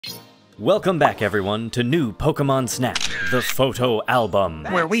Welcome back, everyone, to new Pokemon Snap, the photo album.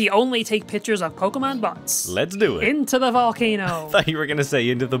 Where we only take pictures of Pokemon butts. Let's do it. Into the volcano. I thought you were going to say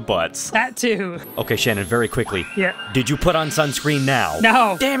into the butts. That too. Okay, Shannon, very quickly. Yeah. Did you put on sunscreen now?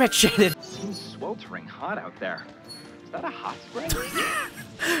 No. Damn it, Shannon. It's sweltering hot out there. Is that a hot spring?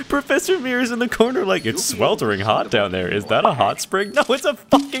 Professor Mirror's in the corner like, it's sweltering hot down there. Is that a hot spring? No, it's a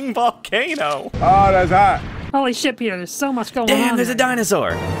fucking volcano. Oh, that's hot. Holy shit, Peter, there's so much going on. Damn, there's a there.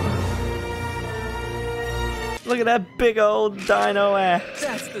 dinosaur. Look at that big old dino ass.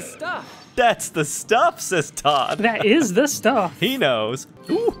 That's the stuff. That's the stuff, says Todd. That is the stuff. He knows.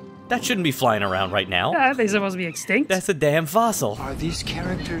 Ooh, that shouldn't be flying around right now. Are they supposed to be extinct? That's a damn fossil. Are these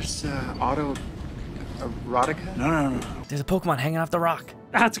characters erotica? No. There's a Pokemon hanging off the rock.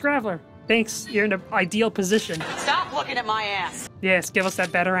 Ah, it's a Graveler. Thanks, you're in an ideal position. Stop looking at my ass. Yes, give us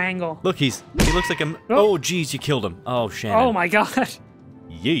that better angle. Look, he looks like a... Oh, geez, you killed him. Oh, Shannon. Oh my god.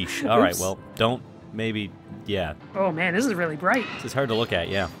 Yeesh. All right, Oops. well, don't... Maybe... Yeah. Oh man, this is really bright. This is hard to look at,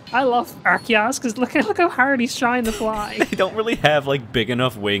 yeah. I love Arceus because look how hard he's trying to fly. They don't really have, like, big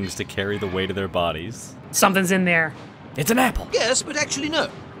enough wings to carry the weight of their bodies. Something's in there. It's an apple. Yes, but actually no.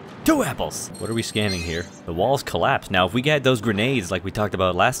 2 apples. What are we scanning here? The walls collapse. Now, if we get those grenades like we talked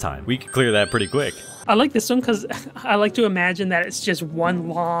about last time, we could clear that pretty quick. I like this one because I like to imagine that it's just one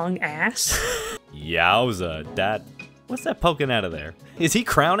long ass. Yowza. What's that poking out of there? Is he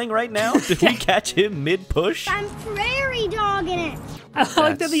crowning right now? Did we catch him mid-push? I'm prairie dogging it. I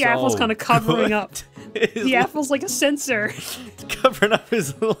like that the apple's kind of covering up. His The apple's like a sensor. covering up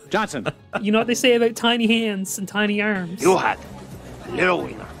his little... Johnson. You know what they say about tiny hands and tiny arms? You had a little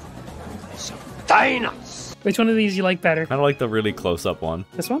winner. Some dinos. Which one of these you like better? I don't like the really close-up one.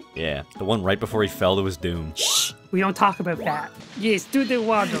 This one? Yeah, the one right before he fell to his doom. Shh, we don't talk about that. Yes, do the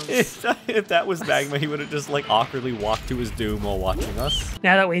waddles. If that was Magma, he would have just, like, awkwardly walked to his doom while watching us.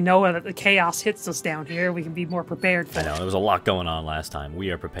 Now that we know that the chaos hits us down here, we can be more prepared for I know, it. there was a lot going on last time.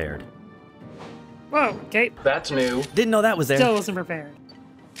 We are prepared. Whoa, okay. That's new. Didn't know that was there. Still wasn't prepared.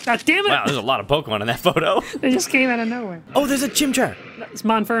 God damn it! Wow, there's a lot of Pokemon in that photo. They just came out of nowhere. Oh, there's a Chimchar. It's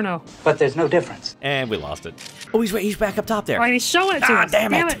Monferno. But there's no difference. And we lost it. Oh, he's back up top there. Oh, and he's showing it to us.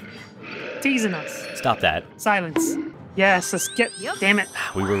 Damn it. Teasing us. Stop that. Silence. Yes, let's get... Damn it.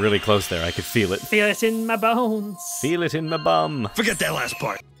 We were really close there. I could feel it. Feel it in my bones. Feel it in my bum. Forget that last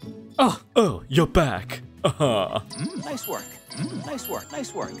part. Oh, you're back. Nice work. Nice work.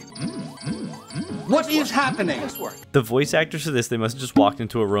 Nice work. What is happening? Nice work. The voice actors for this, they must have just walked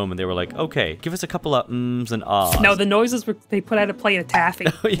into a room and they were like, okay, give us a couple of ums and ahs. No, the noises were, they put out a plate of taffy.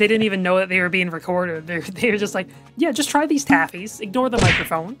 yeah. They didn't even know that they were being recorded. They were just like, yeah, just try these taffies. Ignore the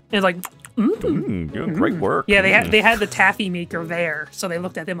microphone. And like, Great work. yeah, they had the taffy maker there, so they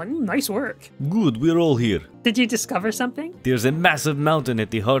looked at them like, nice work. Good, we're all here. Did you discover something? There's a massive mountain at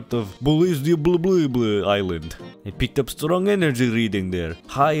the heart of Bolivia Island. I picked up strong energy reading there,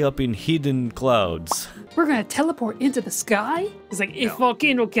 high up in hidden clouds. We're gonna teleport into the sky? He's like, if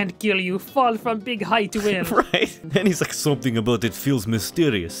volcano can't kill you, fall from big height to win. Right? And he's like, something about it feels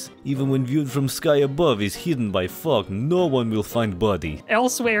mysterious. Even when viewed from sky above is hidden by fog, no one will find body.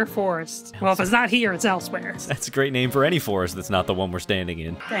 Elsewhere forest. Well, if it's not here, it's elsewhere. That's a great name for any forest that's not the one we're standing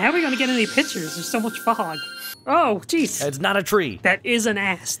in. How are we gonna get any pictures? There's so much fog. Oh, jeez. It's not a tree. That is an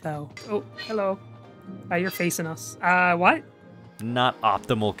ass, though. Oh, hello. You're facing us. What? Not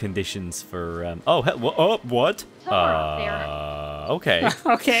optimal conditions for, what? Okay.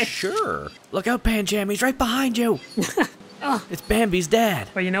 Okay. Sure. Look out, Panjam, he's right behind you. It's Bambi's dad.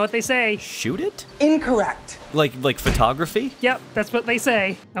 Well, you know what they say. Shoot it? Incorrect. Like photography? Yep, that's what they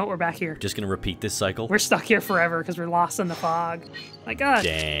say. Oh, we're back here. Just gonna repeat this cycle? We're stuck here forever because we're lost in the fog. My God.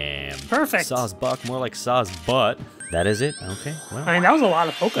 Damn. Perfect. Saw's buck, more like Saw's butt. That is it? Okay, well. I mean, that was a lot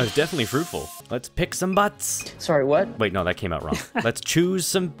of That Pokemon. was definitely fruitful. Let's pick some butts. Sorry, what? Wait, no, that came out wrong. Let's choose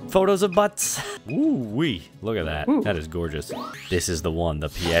some photos of butts. Ooh-wee. Look at that. Ooh. That is gorgeous. This is the one, the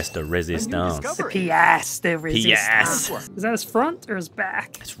pièce de résistance. The pièce de resistance. Pièce. Is that his front or his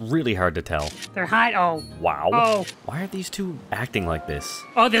back? It's really hard to tell. They're high. Oh. Wow. Oh. Why are these two acting like this?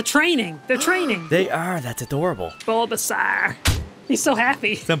 Oh, they're training. They're training. They are. That's adorable. Bulbasaur. He's so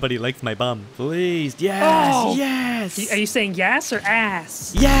happy. Somebody likes my bum. Please. Yes. Oh. Yes. Are you saying yes or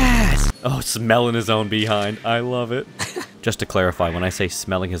ass? Yes. Oh, smelling his own behind. I love it. Just to clarify, when I say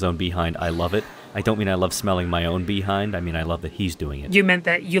smelling his own behind, I love it. I don't mean I love smelling my own behind. I mean I love that he's doing it. You meant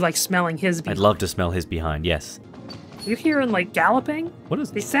that you like smelling his behind. I'd love to smell his behind, yes. You hearing like galloping? What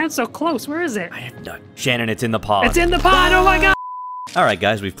is They this? sound so close. Where is it? I have no... Shannon, it's in the pod. It's in the pod. Oh my God. All right,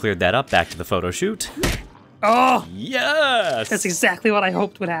 guys, we've cleared that up. Back to the photo shoot. Oh, Yes! that's exactly what I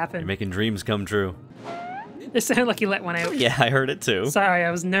hoped would You're happen. making dreams come true. It sounded like you let one out. Yeah, I heard it too. Sorry,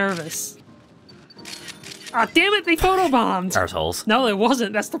 I was nervous. Ah, damn it, they photobombed! Arseholes. No, it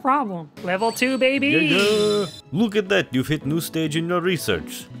wasn't. That's the problem. Level 2, baby! Yeah. Look at that, you've hit new stage in your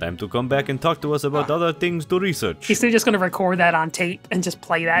research. Time to come back and talk to us about other things to research. He's just gonna record that on tape and just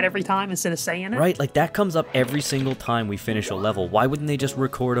play that every time instead of saying it? Right, like that comes up every single time we finish a level. Why wouldn't they just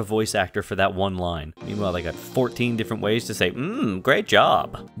record a voice actor for that one line? Meanwhile, they got 14 different ways to say, great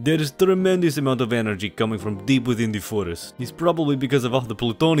job. There is tremendous amount of energy coming from deep within the forest. It's probably because of all the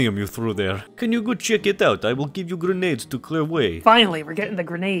plutonium you threw there. Can you go check it out? I will give you grenades to clear way. Finally, we're getting the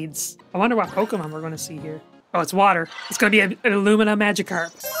grenades. I wonder what Pokemon we're gonna see here. Oh, it's water. It's gonna be an Illumina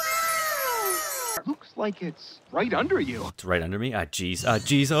Magikarp. Looks like it's right under you. It's right under me? Ah, jeez. Ah,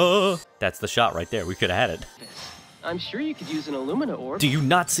 jeez. Oh, that's the shot right there. We could have had it. I'm sure you could use an Illumina orb. Do you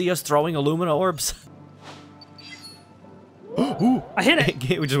not see us throwing Illumina orbs? Ooh, I hit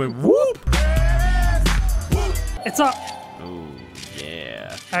it! We just went whoop! It's up! Ooh,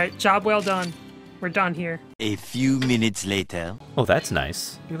 yeah. Alright, job well done. We're done here. A few minutes later. Oh, that's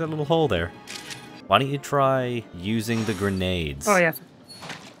nice. Look at that little hole there. Why don't you try using the grenades? Oh, yeah.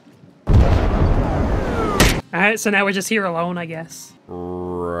 Alright, so now we're just here alone, I guess.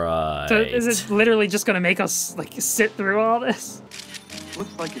 Right. So is it literally just gonna make us, like, sit through all this?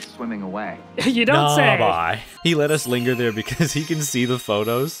 Looks like it's swimming away. You don't say! Bye. He let us linger there because he can see the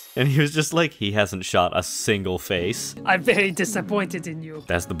photos, and he was just like, he hasn't shot a single face. I'm very disappointed in you.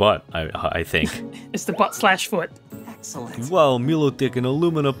 That's the butt, I think. It's the butt/foot. Excellent. Wow, Milotic and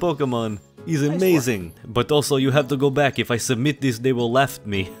Illumina Pokemon is amazing. But also you have to go back. If I submit this, they will laugh at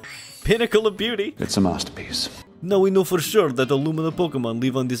me. Pinnacle of beauty. It's a masterpiece. Now we know for sure that Illumina Pokemon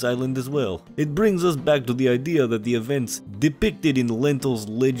live on this island as well. It brings us back to the idea that the events depicted in Lentil's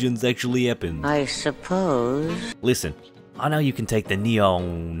legends actually happened. I suppose. Listen, I know you can take the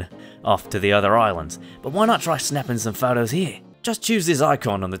Neon off to the other islands, but why not try snapping some photos here? Just choose this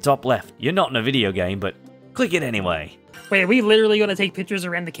icon on the top left. You're not in a video game, but click it anyway. Wait, are we literally gonna take pictures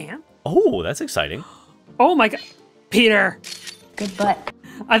around the camp? Oh, that's exciting. Oh my god. Peter! Good butt.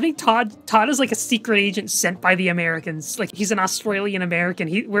 I think Todd is like a secret agent sent by the Americans. Like, he's an Australian American.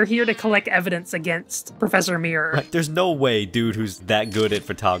 We're here to collect evidence against Professor Mirror. Right, there's no way dude who's that good at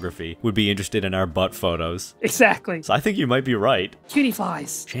photography would be interested in our butt photos. Exactly. So I think you might be right. Cutie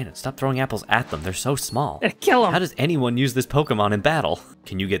flies. Shannon, stop throwing apples at them. They're so small. Kill him. How does anyone use this Pokemon in battle?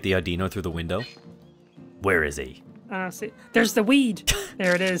 Can you get the Audino through the window? Where is he? See, there's the weed.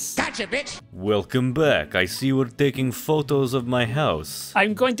 There it is. Gotcha, bitch! Welcome back. I see we're taking photos of my house.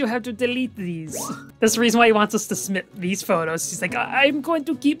 I'm going to have to delete these. That's the reason why he wants us to submit these photos. He's like, I'm going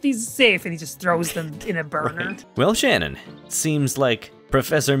to keep these safe, and he just throws them in a burner. Right. Well, Shannon, it seems like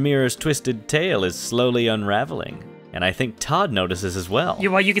Professor Mirror's twisted tail is slowly unraveling. And I think Todd notices as well.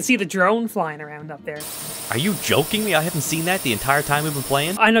 Well, you can see the drone flying around up there. Are you joking me? I haven't seen that the entire time we've been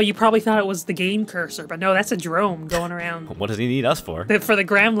playing? I know, you probably thought it was the game cursor, but no, that's a drone going around. What does he need us for? For the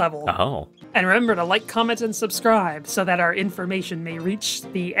gram level. Oh. And remember to like, comment, and subscribe so that our information may reach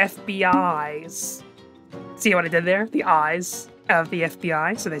the FBI's. See what I did there? The eyes of the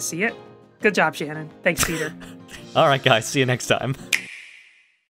FBI, so they see it. Good job, Shannon. Thanks, Peter. All right, guys. See you next time.